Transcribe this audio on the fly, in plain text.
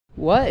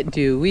What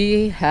do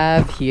we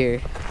have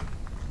here?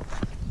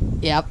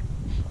 Yep,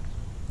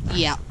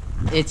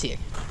 it's here.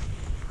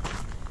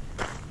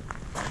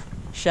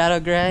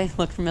 Shadow Gray,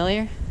 look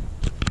familiar?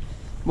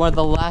 One of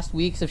the last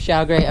weeks of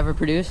Shadow Gray ever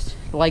produced.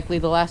 Likely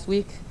the last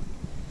week.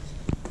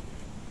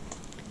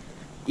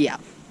 Yeah.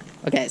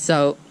 Okay,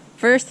 so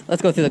first,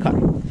 let's go through the car.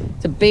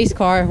 It's a base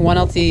car,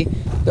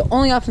 1LT. The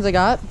only options I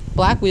got,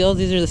 black wheels.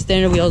 These are the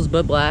standard wheels,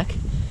 but black.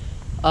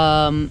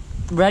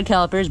 Red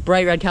calipers,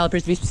 bright red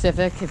calipers to be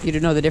specific, if you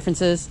don't know the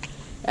differences,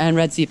 and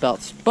red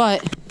seatbelts.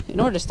 But in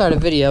order to start a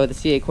video with a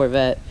C8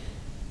 Corvette,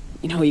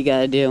 you know what you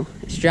gotta do.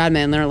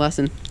 Stradman, learn a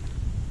lesson.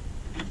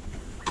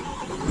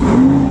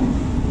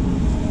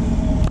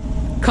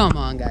 Come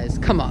on, guys,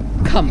 come on.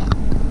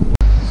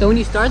 So when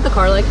you start the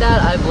car like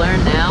that, I've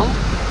learned now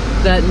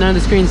that none of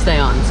the screens stay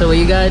on. So what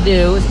you gotta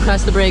do is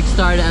press the brake,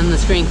 start, and the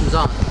screen comes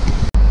on.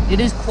 It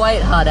is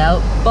quite hot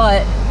out,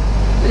 but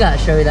we gotta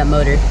show you that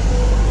motor.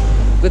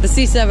 With the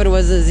C7, it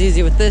was as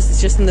easy with this. It's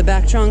just in the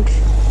back trunk.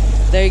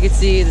 There you can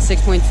see the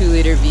 6.2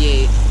 liter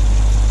V8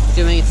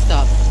 doing its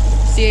stuff.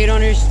 C8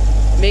 owners,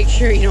 make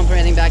sure you don't put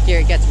anything back here.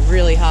 It gets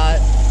really hot.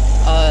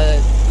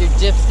 Your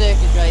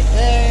dipstick is right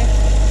there.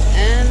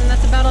 And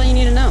that's about all you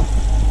need to know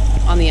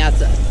on the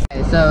outside.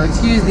 Okay, so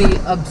excuse the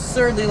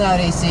absurdly loud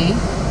AC,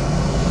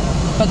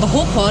 but the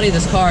whole quality of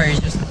this car is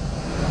just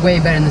way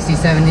better than the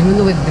C7. Even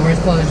the way the doors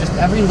close, just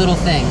every little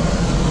thing.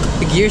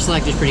 The gear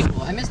selector is pretty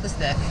cool. I missed the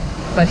stick.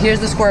 But here's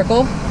the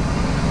squircle.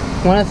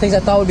 One of the things I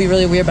thought would be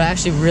really weird, but I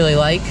actually really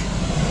like.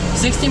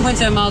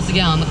 16.7 miles a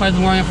gallon. The car's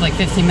been warming up for like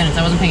 15 minutes.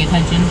 I wasn't paying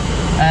attention.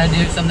 I had to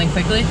do something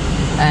quickly.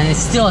 And it's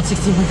still at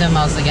 16.7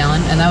 miles a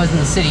gallon. And that was in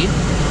the city.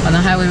 On the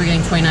highway, we're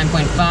getting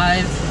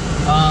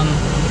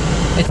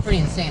 29.5. It's pretty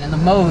insane. And the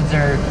modes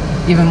are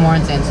even more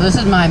insane. So this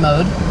is my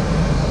mode.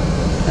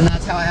 And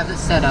that's how I have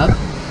this set up.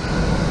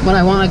 When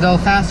I want to go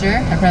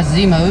faster, I press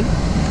Z mode.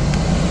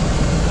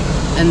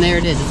 And there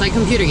it is. It's like a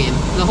computer game.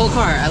 The whole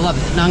car, I love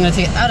it. Now I'm going to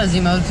take it out of Z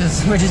mode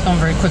because we're just going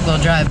for a quick little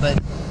drive. But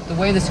the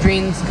way the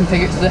screen's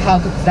configured, so how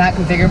that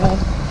configurable,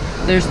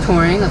 there's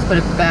touring. Let's put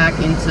it back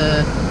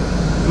into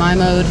my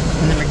mode,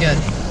 and then we're good.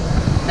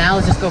 Now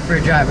let's just go for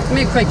a drive. It's going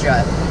to be a quick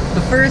drive.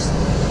 The first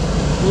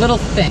little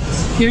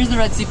things. Here's the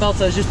red seatbelts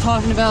I was just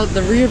talking about.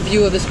 The rear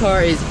view of this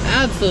car is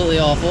absolutely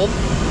awful.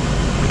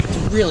 It's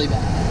really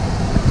bad.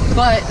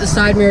 But the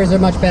side mirrors are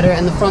much better,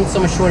 and the front's so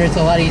much shorter. It's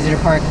a lot easier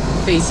to park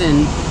face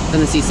in than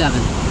the C7.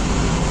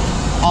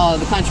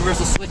 The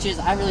controversial switches,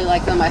 I really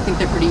like them. I think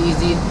they're pretty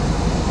easy.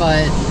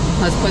 But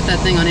let's put that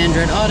thing on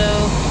Android Auto.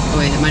 Oh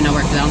wait, it might not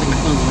work because I don't think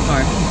my phone's in the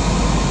car.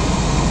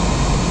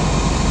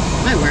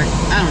 Might work,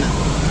 I don't know.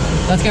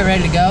 Let's get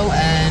ready to go,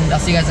 and I'll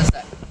see you guys in a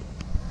sec.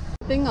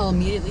 The thing I'll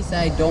immediately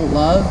say I don't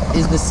love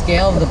is the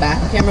scale of the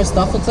back camera.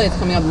 Stuff looks like it's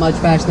coming up much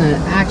faster than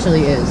it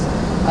actually is,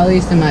 at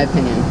least in my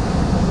opinion.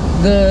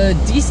 The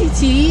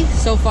DCT,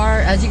 so far,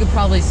 as you can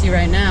probably see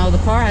right now, the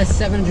car has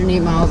 708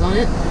 miles on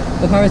it.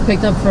 The car was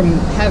picked up from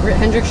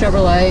Hendrick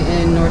Chevrolet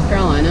in North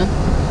Carolina,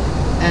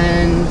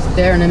 and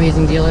they're an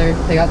amazing dealer.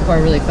 They got the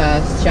car really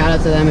fast. Shout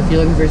out to them. If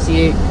you're looking for a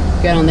C8,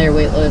 get on their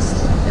wait list,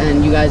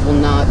 and you guys will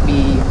not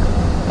be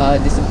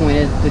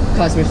disappointed. The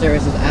customer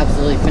service is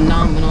absolutely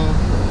phenomenal.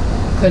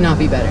 Could not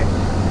be better.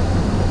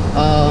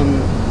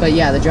 But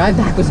yeah, the drive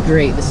back was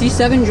great. The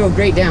C7 drove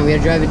great down. We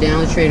had to drive it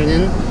down to trade it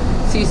in.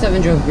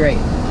 C7 drove great.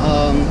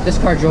 This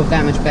car drove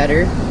that much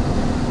better.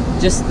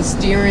 Just the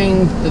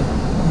steering, the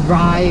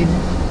ride,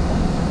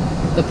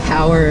 the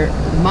power,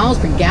 miles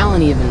per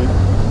gallon even.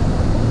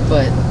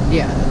 But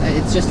yeah,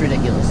 it's just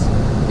ridiculous.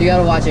 You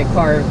gotta watch it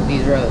carve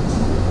these roads.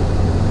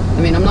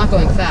 I mean, I'm not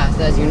going fast,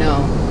 as you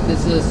know.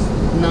 This is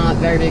not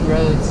very big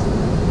roads.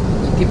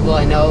 The people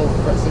I know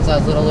since I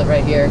was little live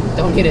right here.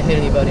 Don't need to hit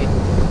anybody.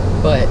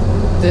 But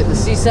the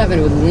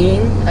C7 would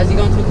lean as you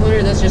go into a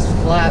corner. That's just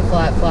flat,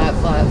 flat, flat,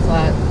 flat,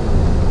 flat.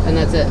 And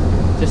that's it.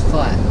 Just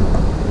flat.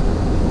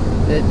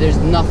 There's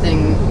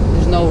nothing,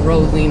 there's no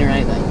road lean or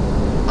anything.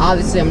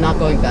 Obviously, I'm not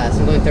going fast.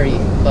 I'm going 30,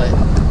 but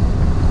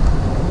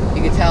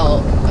you can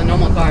tell a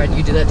normal car,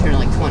 you do that turn at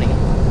like 20.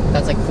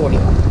 That's like 40.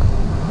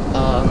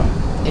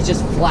 It's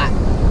just flat.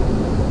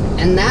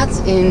 And that's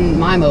in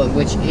my mode,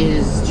 which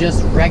is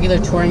just regular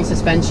touring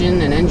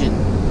suspension and engine.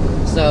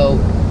 So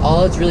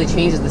all it's really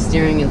changed is the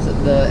steering and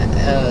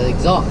the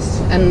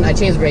exhaust. And I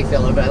changed the brake feel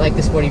a little bit. I like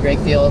the sporty brake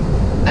feel.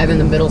 I have in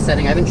the middle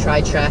setting. I haven't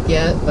tried track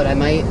yet, but I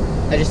might.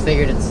 I just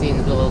figured it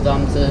seemed a little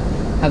dumb to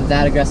have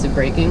that aggressive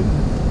braking.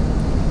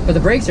 But the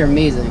brakes are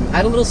amazing. I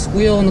had a little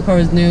squeal when the car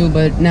was new,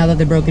 but now that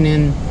they're broken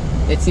in,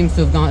 it seems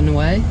to have gotten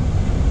away.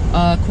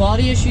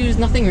 Quality issues,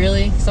 nothing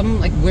really. Some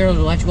like weird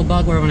electrical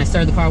bug where when I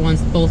started the car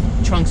once, both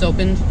trunks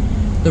opened.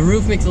 The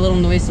roof makes a little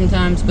noise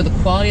sometimes, but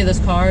the quality of this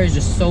car is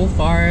just so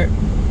far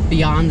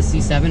beyond the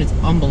C7, it's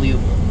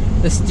unbelievable.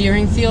 The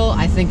steering feel,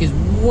 I think, is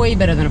way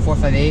better than a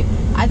 458.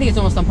 I think it's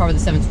almost on par with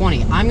the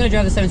 720. I'm going to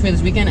drive the 720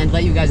 this weekend and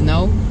let you guys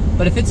know,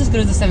 but if it's as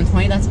good as the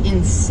 720, that's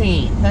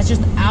insane. That's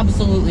just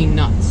absolutely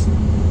nuts.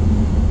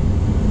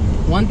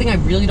 One thing I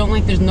really don't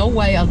like, there's no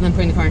way other than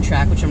putting the car in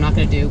track, which I'm not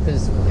going to do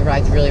because it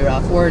rides really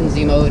rough, or in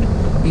Z mode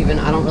even.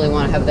 I don't really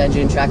want to have the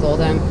engine in track the whole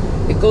time,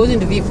 it goes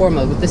into V4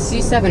 mode. With the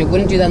C7, it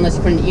wouldn't do that unless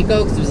you put in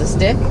Eco, because it was a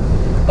stick.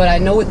 But I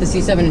know with the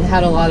C7, it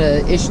had a lot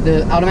of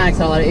the automatics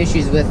had a lot of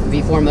issues with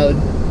V4 mode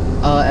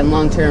and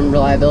long-term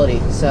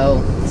reliability.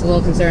 So it's a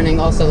little concerning.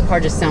 Also, the car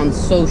just sounds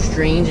so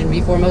strange in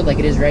V4 mode, like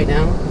it is right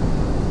now.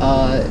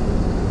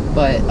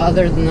 But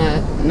other than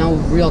that, no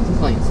real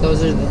complaints.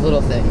 Those are the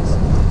little things.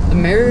 The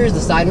mirrors, the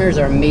side mirrors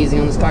are amazing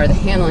on this car. The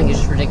handling is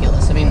just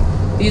ridiculous. I mean,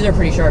 these are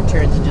pretty sharp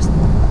turns and just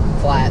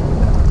flat.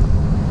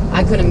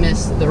 I couldn't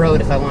miss the road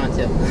if I wanted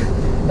to.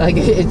 Like,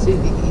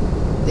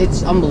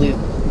 it's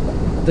unbelievable.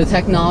 The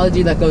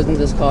technology that goes into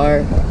this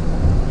car,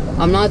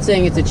 I'm not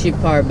saying it's a cheap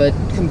car, but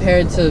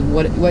compared to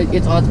what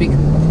it ought to be,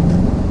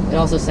 it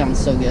also sounds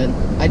so good.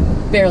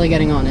 I'm barely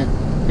getting on it,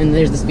 and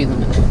there's the speed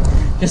limit.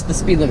 Just the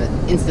speed limit,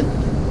 instantly.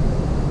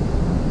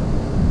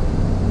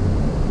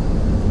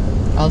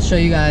 I'll show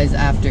you guys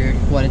after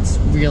what it's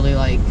really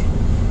like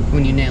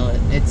when you nail it.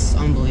 It's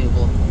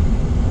unbelievable.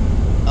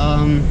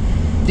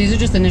 These are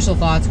just initial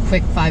thoughts,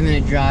 quick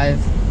 5-minute drive,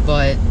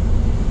 but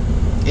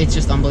it's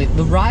just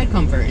unbelievable. The ride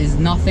comfort is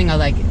nothing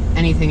like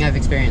anything I've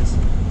experienced.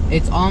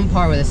 It's on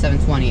par with a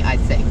 720, I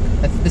think.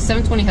 The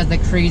 720 has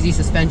that crazy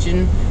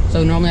suspension,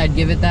 so normally I'd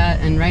give it that,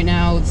 and right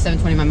now, the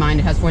 720 in my mind,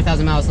 it has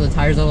 4,000 miles, so the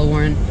tires are a little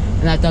worn,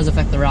 and that does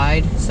affect the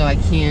ride, so I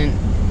can't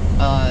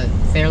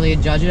fairly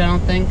judge it, I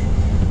don't think.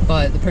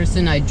 But the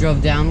person I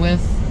drove down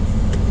with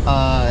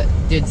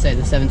did say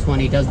the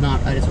 720 does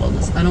not ride as well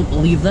as this. I don't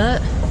believe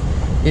that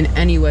in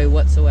any way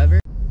whatsoever.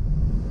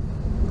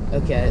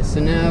 Okay, so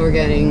now we're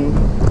getting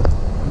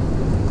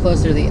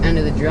closer to the end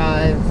of the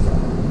drive.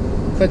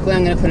 Quickly,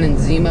 I'm going to put in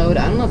Z mode.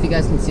 I don't know if you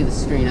guys can see the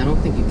screen. I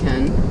don't think you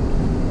can.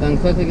 But I'm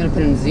quickly going to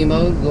put in Z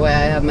mode. The way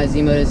I have my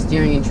Z mode is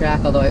steering and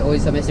track, although I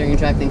always have my steering and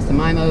track thanks to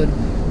my mode.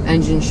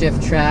 Engine,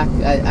 shift, track.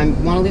 I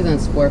want to leave it on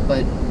sport,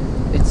 but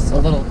it's a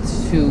little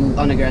too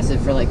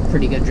unaggressive for like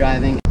pretty good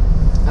driving.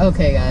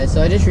 Okay guys,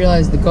 so I just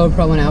realized the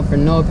GoPro went out for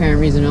no apparent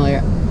reason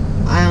earlier.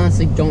 I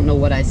honestly don't know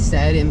what I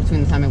said in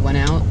between the time it went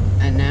out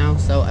and now,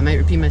 so I might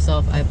repeat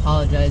myself. I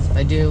apologize if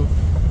I do,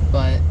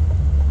 but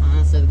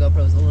honestly the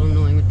GoPro was a little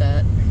annoying with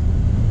that.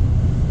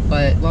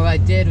 But what I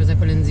did was I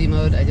put it in Z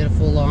mode, I did a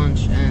full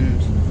launch, and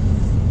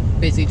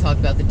basically talked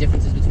about the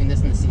differences between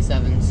this and the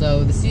C7.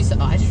 So the C7,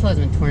 I just realized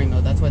I'm in touring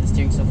mode, that's why the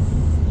steering's so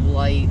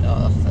light.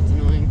 Oh, that's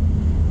annoying.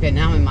 Okay,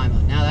 now I'm in my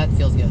mode. Now that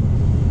feels good.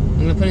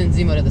 I'm going to put it in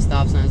Z mode at the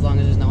stop sign as long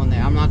as there's no one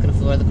there. I'm not going to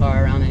floor the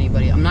car around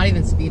anybody. I'm not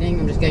even speeding.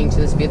 I'm just getting to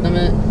the speed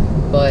limit.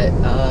 But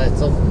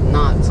it's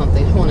not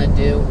something I want to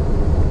do.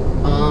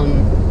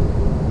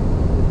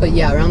 But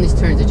yeah, around these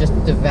turns, it just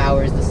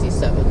devours the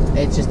C7.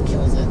 It just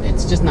kills it.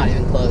 It's just not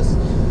even close.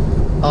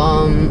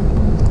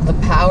 The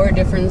power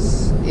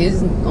difference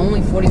is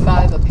only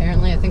 45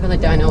 apparently. I think on the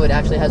dyno it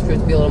actually has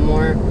proved to be a little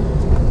more.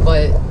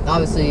 But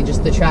obviously,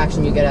 just the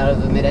traction you get out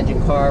of a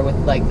mid-engine car with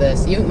like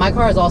this. Even my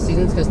car is all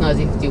seasons because it's not a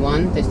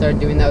Z51. They started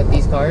doing that with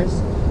these cars,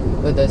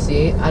 with the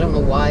C8. I don't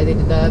know why they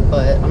did that,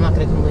 but I'm not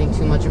going to complain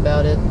too much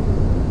about it.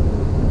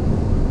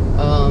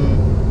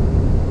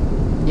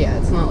 Yeah,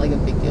 it's not like a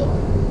big deal.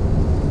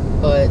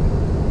 But,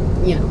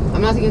 you know,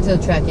 I'm not taking it to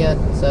the track yet,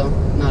 so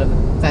not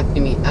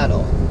affecting me at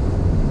all.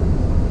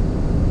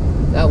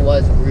 That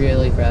was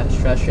really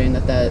frustrating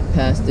that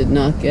pass did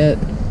not get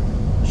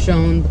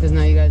shown, because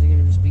now you guys are going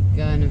to just be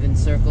kind of in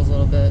circles a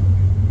little bit.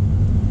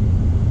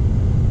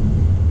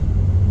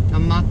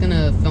 I'm not going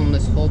to film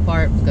this whole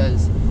part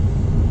because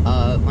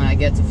when I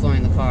get to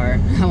flooring the car,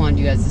 I want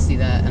you guys to see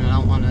that, and I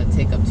don't want to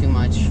take up too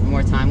much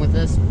more time with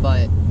this,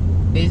 but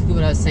basically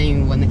what I was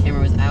saying when the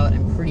camera was out,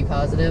 I'm pretty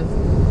positive.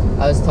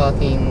 I was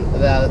talking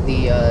about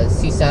the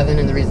C7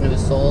 and the reason it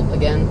was sold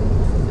again,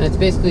 and it's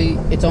basically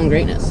its own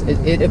greatness.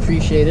 It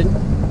appreciated,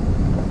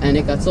 and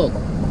it got sold.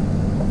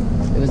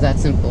 It was that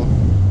simple.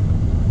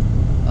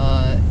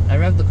 I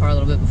revved the car a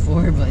little bit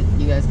before, but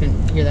you guys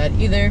couldn't hear that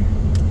either.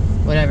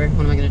 Whatever,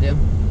 what am I gonna do?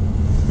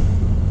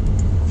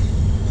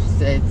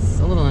 It's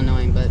a little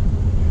annoying, but,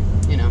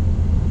 you know.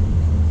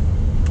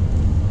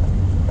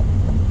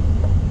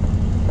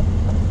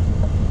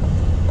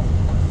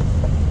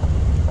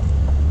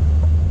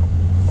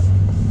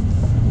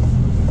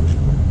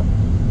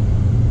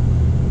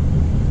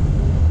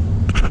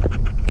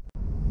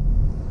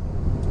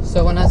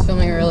 So when I was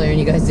filming earlier and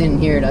you guys didn't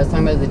hear it, I was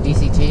talking about the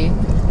DCT,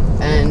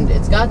 and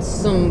it's got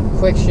some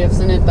quick shifts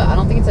in it, but I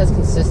don't think it's as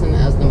consistent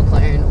as the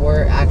McLaren,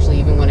 or actually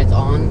even when it's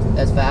on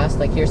as fast.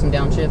 Like, here's some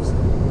downshifts.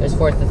 There's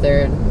fourth to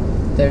third,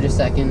 third to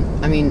second.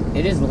 I mean,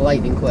 it is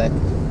lightning quick,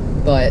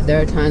 but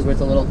there are times where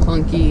it's a little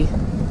clunky.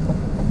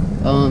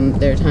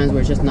 There are times where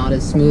it's just not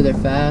as smooth or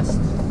fast.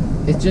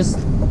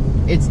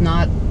 It's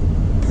not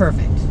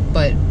perfect,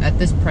 but at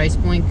this price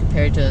point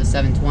compared to a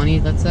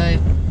 720, let's say,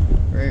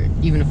 or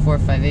even a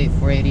 458,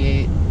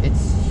 488,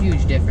 it's a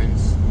huge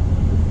difference,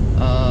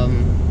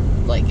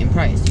 like in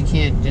price. You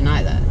can't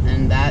deny that,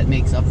 and that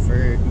makes up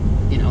for,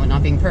 you know, it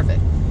not being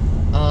perfect.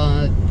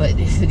 But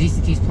the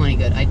DCT is plenty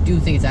good. I do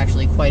think it's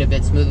actually quite a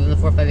bit smoother than the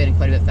 458 and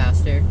quite a bit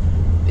faster.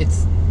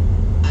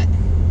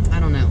 I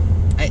don't know.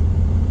 I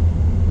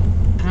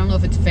don't know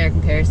if it's a fair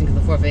comparison, because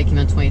the 458 came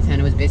out in 2010.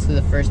 It was basically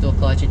the first dual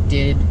clutch. It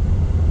did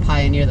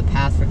pioneer the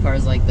path for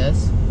cars like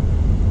this,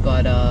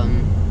 but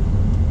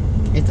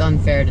it's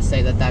unfair to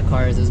say that that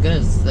car is as good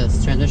as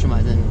this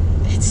transmission-wise, and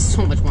it's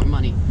so much more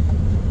money.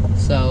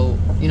 So,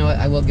 you know what,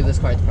 I will give this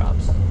car its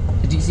props.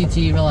 The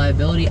DCT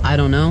reliability, I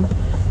don't know.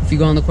 If you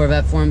go on the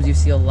Corvette forums, you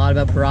see a lot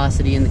about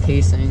porosity in the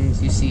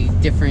casings. You see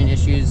different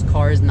issues,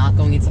 cars not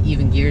going into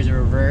even gears or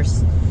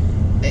reverse.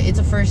 It's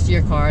a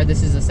first-year car.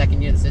 This is the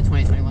second year. This is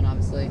 2021,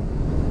 obviously.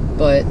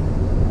 But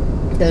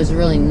there's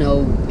really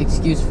no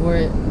excuse for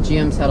it.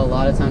 GM's had a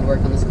lot of time to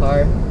work on this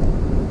car.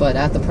 But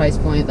at the price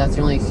point, that's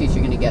the only excuse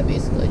you're going to get,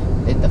 basically.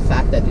 The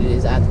fact that it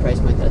is at the price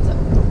point that it's at.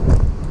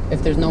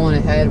 If there's no one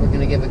ahead, we're going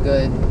to give a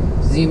good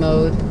Z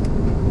mode.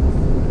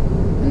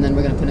 And then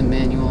we're going to put in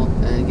manual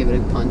and give it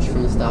a punch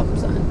from the stop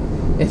sign.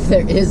 If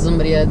there is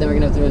somebody ahead, then we're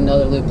going to have to do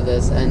another loop of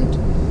this. And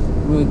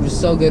we were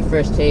so good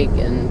first take,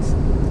 and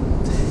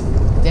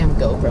damn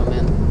GoPro,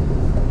 man.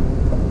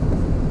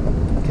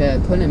 Okay, I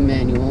put in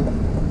manual.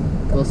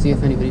 We'll see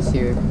if anybody's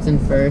here. It's in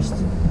first.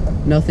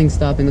 Nothing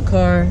stopping the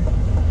car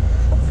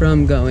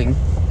from going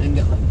and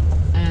going.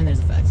 And there's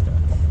a fast car.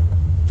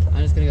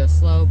 I'm just going to go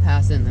slow,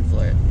 pass it, and then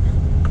floor it.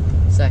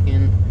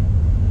 Second.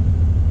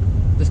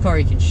 This car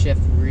you can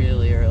shift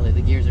really early.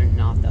 The gears are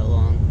not that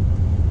long.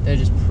 They're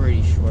just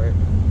pretty short.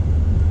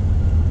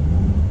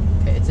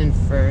 Okay, it's in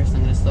first.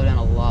 I'm going to slow down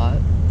a lot.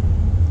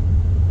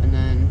 And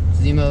then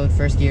Z mode,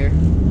 first gear.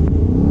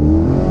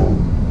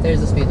 There's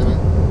the speed limit.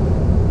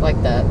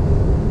 Like that.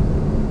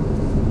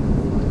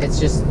 It's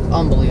just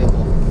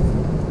unbelievable.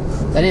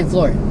 I didn't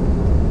floor it.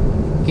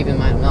 Keep in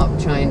mind, I'm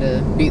not trying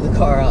to beat the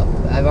car up.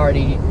 I've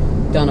already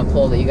done a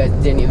pull that you guys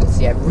didn't even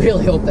see. I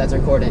really hope that's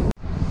recording.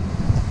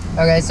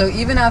 Okay, so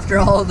even after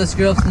all of the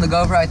screw-ups from the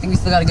GoPro, I think we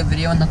still got a good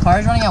video. And the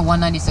car's running at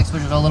 196,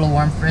 which is a little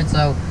warm for it.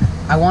 So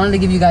I wanted to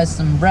give you guys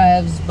some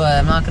revs, but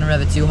I'm not going to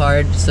rev it too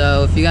hard.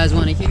 So if you guys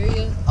want to hear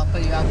it, I'll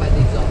put you out by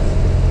the exhaust.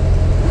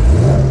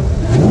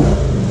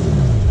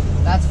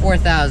 That's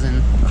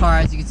 4,000. Car,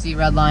 as you can see,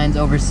 red line's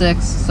over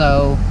 6,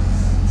 so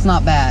it's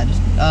not bad.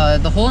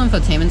 The whole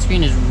infotainment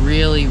screen is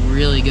really,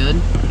 really good.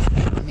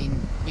 I mean,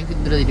 you could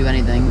literally do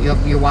anything. You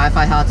have your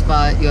Wi-Fi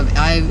hotspot.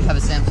 I have a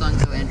Samsung,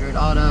 so Android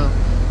Auto.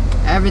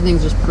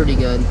 Everything's just pretty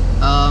good.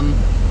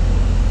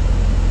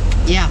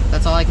 Yeah,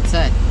 that's all I could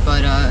say.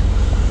 But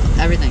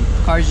everything.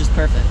 The car's just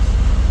perfect.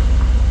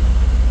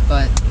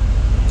 But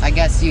I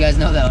guess you guys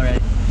know that already.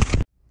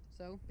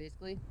 So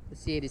basically, the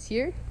C8 is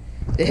here.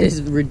 It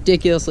is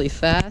ridiculously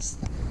fast.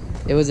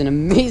 It was an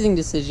amazing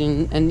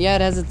decision, and yeah,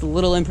 it has its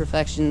little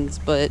imperfections,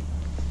 but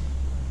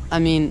I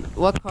mean,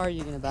 what car are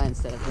you going to buy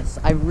instead of this?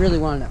 I really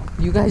want to know.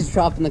 You guys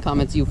drop in the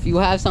comments if you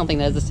have something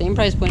that has the same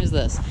price point as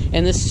this,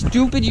 and this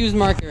stupid used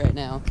market right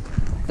now,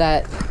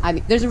 that, I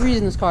mean, there's a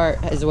reason this car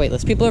has a wait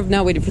list. People have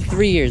now waited for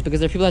 3 years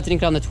because there are people that didn't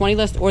get on the 20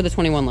 list or the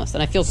 21 list,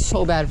 and I feel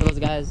so bad for those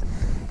guys,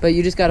 but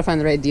you just got to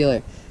find the right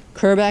dealer.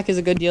 Kerbeck is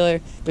a good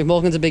dealer.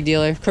 McMulkin's a big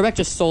dealer. Kerbeck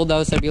just sold,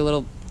 though, so there'd be a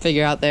little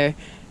figure out there.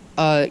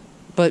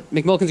 But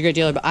McMulkin's a great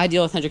dealer, but I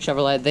deal with Hendrick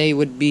Chevrolet. They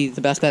would be the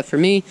best bet for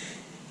me.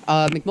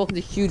 McMulkin's a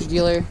huge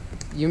dealer.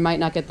 You might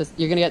not get this.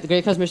 You're going to get the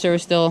great customer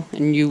service still,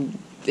 and you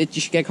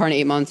should get a car in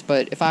 8 months.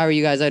 But if I were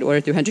you guys, I'd order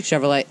through Hendrick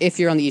Chevrolet if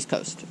you're on the East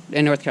Coast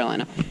in North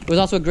Carolina. It was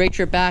also a great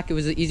trip back. It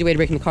was an easy way to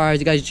break in the cars.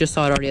 You guys just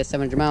saw it already at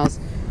 700 miles.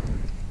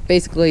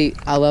 Basically,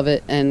 I love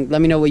it, and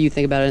let me know what you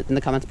think about it in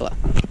the comments below.